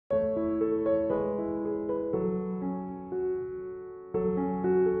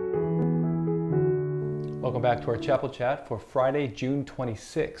Welcome back to our chapel chat for Friday, June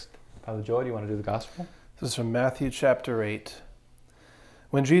 26th. Father Joy, do you want to do the gospel? This is from Matthew chapter 8.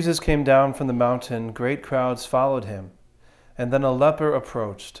 When Jesus came down from the mountain, great crowds followed him. And then a leper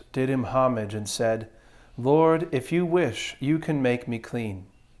approached, did him homage, and said, "Lord, if you wish, you can make me clean."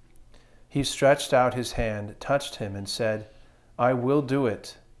 He stretched out his hand, touched him, and said, "I will do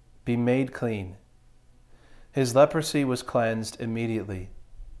it. Be made clean." His leprosy was cleansed immediately.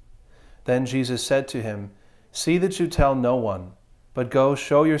 Then Jesus said to him, "See that you tell no one, but go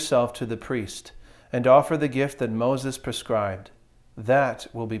show yourself to the priest, and offer the gift that Moses prescribed. That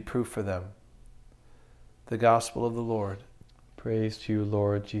will be proof for them." The Gospel of the Lord. Praise to you,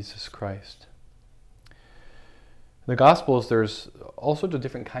 Lord Jesus Christ. In the Gospels, there's all sorts of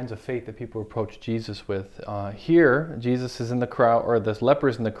different kinds of faith that people approach Jesus with. Here, Jesus is in the crowd, or this leper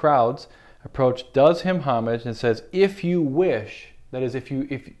is in the crowds, approach, does him homage, and says, "If you wish," that is, if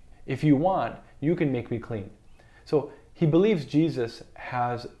you want, you can make me clean. So he believes Jesus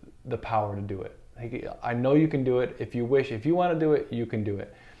has the power to do it. I know you can do it. If you wish, if you want to do it, you can do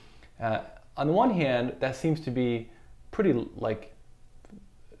it. On the one hand, that seems to be pretty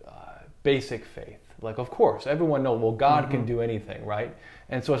basic faith. Like, of course, everyone knows, well, God can do anything, right?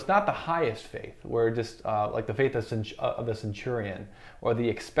 And so it's not the highest faith, where just like the faith of the centurion, or the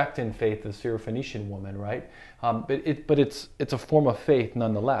expectant faith of the Syrophoenician woman, right? But it's a form of faith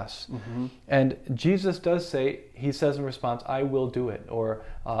nonetheless. And Jesus does say, he says in response, "I will do it," or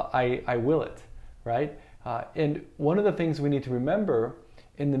I will it, right? And one of the things we need to remember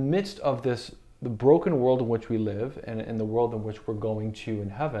in the midst of the broken world in which we live, and in the world in which we're going to in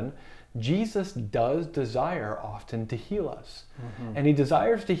heaven, Jesus does desire often to heal us. And he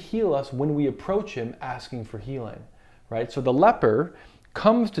desires to heal us when we approach him asking for healing, right? So the leper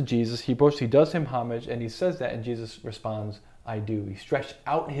comes to Jesus, he does him homage, and he says that, and Jesus responds, "I do." He stretched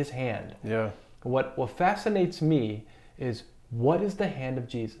out his hand. Yeah. What fascinates me is, what is the hand of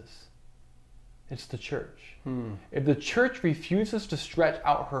Jesus? It's the church. If the church refuses to stretch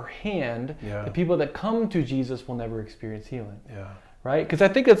out her hand, the people that come to Jesus will never experience healing. Yeah. Right? Because I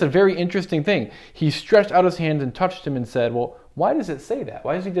think that's a very interesting thing. He stretched out his hand and touched him and said, well, why does it say that?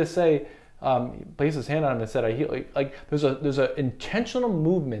 Why does he just say, he placed his hand on him and said, "I heal"? Like there's an intentional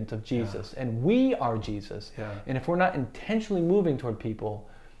movement of Jesus, and we are Jesus. And if we're not intentionally moving toward people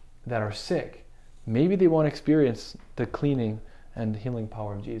that are sick, maybe they won't experience the cleaning and healing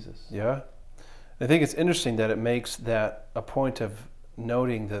power of Jesus. Yeah. I think it's interesting that it makes that a point of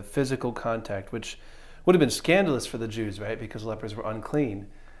noting the physical contact, which would have been scandalous for the Jews, right? Because lepers were unclean.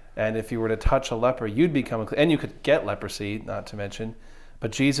 And if you were to touch a leper, you'd become unclean. And you could get leprosy, not to mention.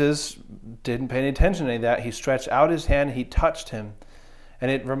 But Jesus didn't pay any attention to any of that. He stretched out his hand, he touched him. And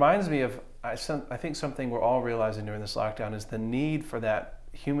it reminds me of, I think something we're all realizing during this lockdown is the need for that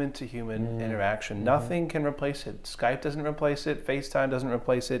human-to-human interaction. Nothing can replace it. Skype doesn't replace it. FaceTime doesn't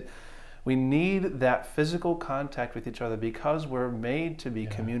replace it. We need that physical contact with each other because we're made to be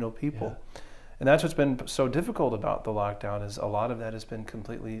communal people. And that's what's been so difficult about the lockdown, is a lot of that has been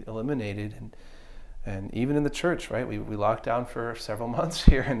completely eliminated. And even in the church, right? We locked down for several months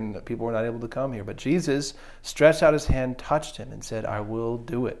here, and people were not able to come here. But Jesus stretched out his hand, touched him, and said, "I will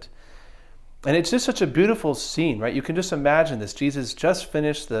do it." And it's just such a beautiful scene, right? You can just imagine this. Jesus just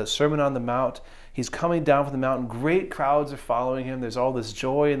finished the Sermon on the Mount. He's coming down from the mountain. Great crowds are following him. There's all this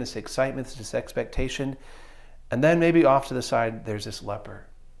joy and this excitement, this expectation. And then maybe off to the side, there's this leper.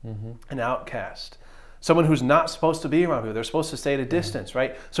 An outcast, someone who's not supposed to be around people. They're supposed to stay at a distance,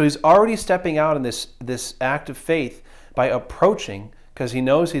 right? So he's already stepping out in this act of faith by approaching, because he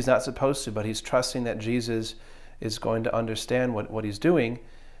knows he's not supposed to, but he's trusting that Jesus is going to understand what he's doing.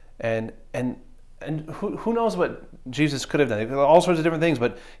 And who knows what Jesus could have done? All sorts of different things,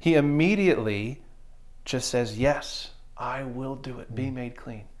 but he immediately just says, "Yes, I will do it. Be made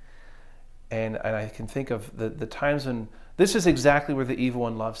clean." And I can think of the times when this is exactly where the evil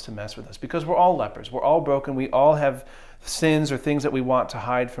one loves to mess with us, because we're all lepers. We're all broken. We all have sins or things that we want to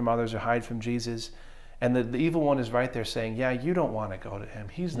hide from others or hide from Jesus. And the evil one is right there saying, "Yeah, you don't want to go to him.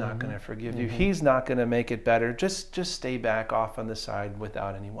 He's not going to forgive you. He's not going to make it better. Just stay back off on the side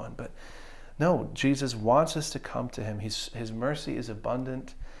without anyone." But no, Jesus wants us to come to him. His mercy is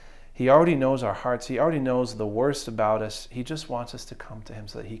abundant. He already knows our hearts. He already knows the worst about us. He just wants us to come to him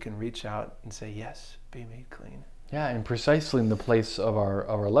so that he can reach out and say, "Yes, be made clean." Yeah, and precisely in the place of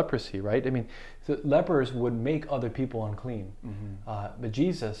our leprosy, right? I mean, the lepers would make other people unclean, but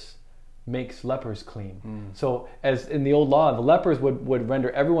Jesus makes lepers clean. So as in the old law, the lepers would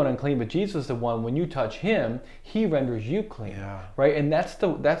render everyone unclean, but Jesus is the one, when you touch him, he renders you clean, right? And that's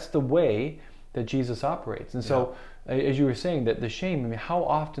the way that Jesus operates. And so, as you were saying, that the shame, I mean, how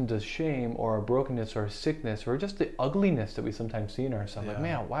often does shame or a brokenness or a sickness or just the ugliness that we sometimes see in ourselves, like,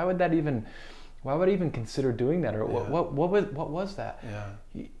 man, why would I even consider doing that? Or what was that?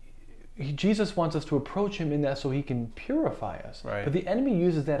 Jesus wants us to approach him in that so he can purify us. Right. But the enemy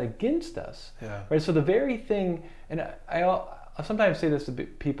uses that against us. Yeah. Right? So the very thing, and I sometimes say this to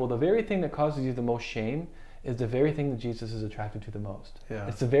people, the very thing that causes you the most shame is the very thing that Jesus is attracted to the most. Yeah.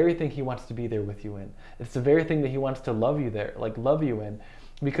 It's the very thing he wants to be there with you in. It's the very thing that he wants to love you in,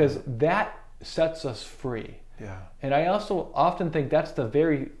 because that sets us free. Yeah. And I also often think that's the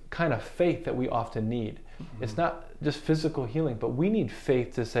very kind of faith that we often need. Mm-hmm. It's not just physical healing, but we need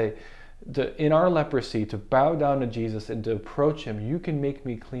faith to say, in our leprosy, to bow down to Jesus and to approach him. You can make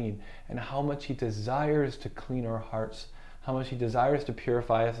me clean. And how much he desires to clean our hearts, how much he desires to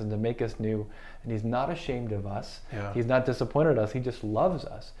purify us and to make us new. And he's not ashamed of us. Yeah. He's not disappointed in us. He just loves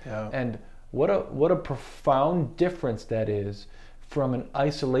us. Yeah. And what a profound difference that is from an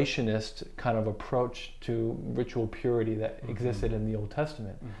isolationist kind of approach to ritual purity that existed in the Old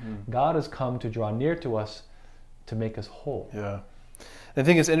Testament. God has come to draw near to us to make us whole. Yeah. I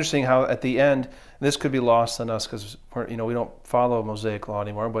think it's interesting how at the end, this could be lost on us because we don't follow Mosaic law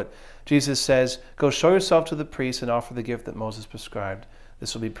anymore, but Jesus says, go show yourself to the priest and offer the gift that Moses prescribed.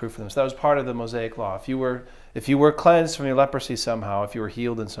 This will be proof for them. So that was part of the Mosaic law. If you were cleansed from your leprosy somehow, if you were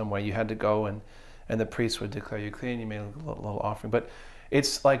healed in some way, you had to go and the priest would declare you clean. You made a little offering. But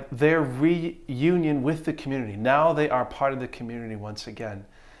it's like their reunion with the community. Now they are part of the community once again.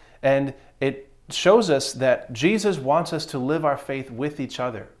 And it shows us that Jesus wants us to live our faith with each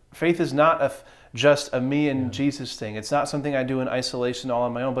other. Faith is not just a me and Jesus thing. It's not something I do in isolation all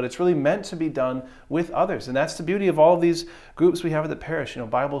on my own, but it's really meant to be done with others. And that's the beauty of all of these groups we have at the parish,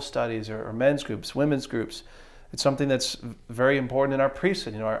 Bible studies or men's groups, women's groups. It's something that's very important in our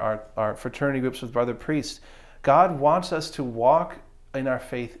priesthood, our fraternity groups with brother priests. God wants us to walk in our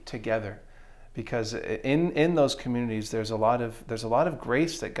faith together, because in those communities there's a lot of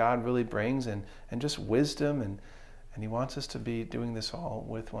grace that God really brings and just wisdom, and he wants us to be doing this all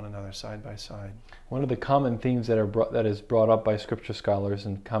with one another side by side. One of the common themes that is brought up by scripture scholars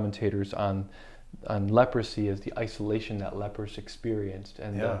and commentators on leprosy is the isolation that lepers experienced,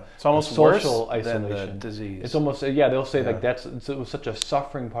 and it's almost social worse isolation. Than the disease. It's almost they'll say like it was such a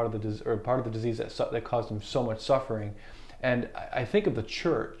suffering part of the disease that caused them so much suffering. And I think of the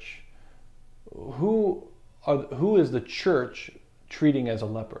church. Who is the church treating as a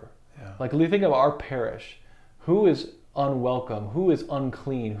leper? Yeah. Like, if you think of our parish, who is unwelcome, who is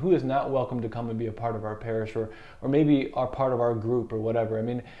unclean, who is not welcome to come and be a part of our parish, or maybe are part of our group or whatever. I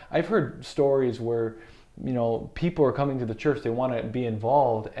mean, I've heard stories where people are coming to the church, they want to be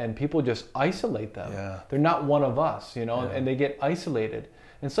involved, and people just isolate them. Yeah. They're not one of us, and they get isolated.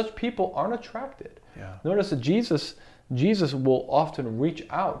 And such people aren't attracted. Yeah. Notice that Jesus will often reach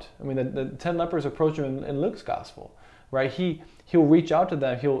out. I mean, the 10 lepers approach him in Luke's gospel, right? He'll reach out to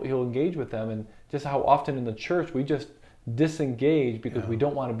them, he'll engage with them, and just how often in the church we just disengage because we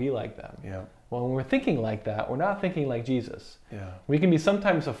don't want to be like them. Yeah. Well, when we're thinking like that, we're not thinking like Jesus. Yeah. We can be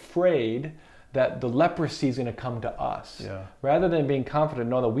sometimes afraid that the leprosy is going to come to us, rather than being confident,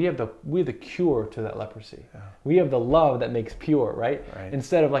 know that we have the cure to that leprosy. Yeah. We have the love that makes pure, right?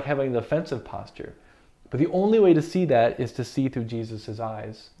 Instead of like having the defensive posture. But the only way to see that is to see through Jesus'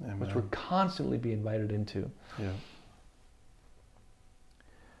 eyes, Amen. Which we're constantly be invited into. Yeah.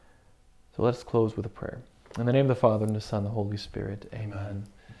 So let's close with a prayer. In the name of the Father, and the Son, and the Holy Spirit. Amen. Amen.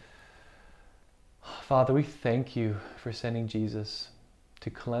 Father, we thank you for sending Jesus to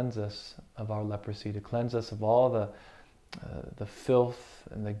cleanse us of our leprosy, to cleanse us of all the filth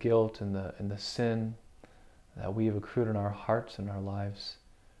and the guilt and the sin that we have accrued in our hearts and our lives.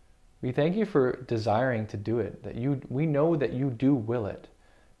 We thank you for desiring to do it, that we know that you do will it,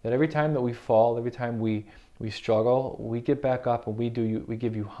 that every time that we fall, every time we struggle, we get back up and we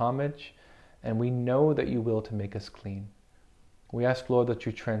give you homage, and we know that you will to make us clean. We ask, Lord, that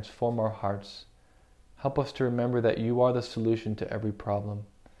you transform our hearts. Help us to remember that you are the solution to every problem.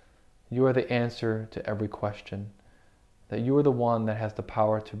 You are the answer to every question, that you are the one that has the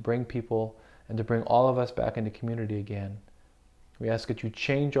power to bring people and to bring all of us back into community again. We ask that you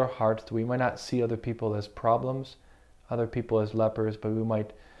change our hearts, that we might not see other people as problems, other people as lepers, but we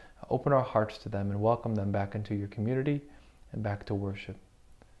might open our hearts to them and welcome them back into your community and back to worship.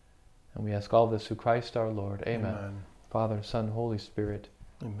 And we ask all this through Christ our Lord. Amen. Amen. Father, Son, Holy Spirit.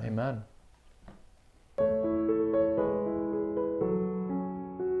 Amen. Amen.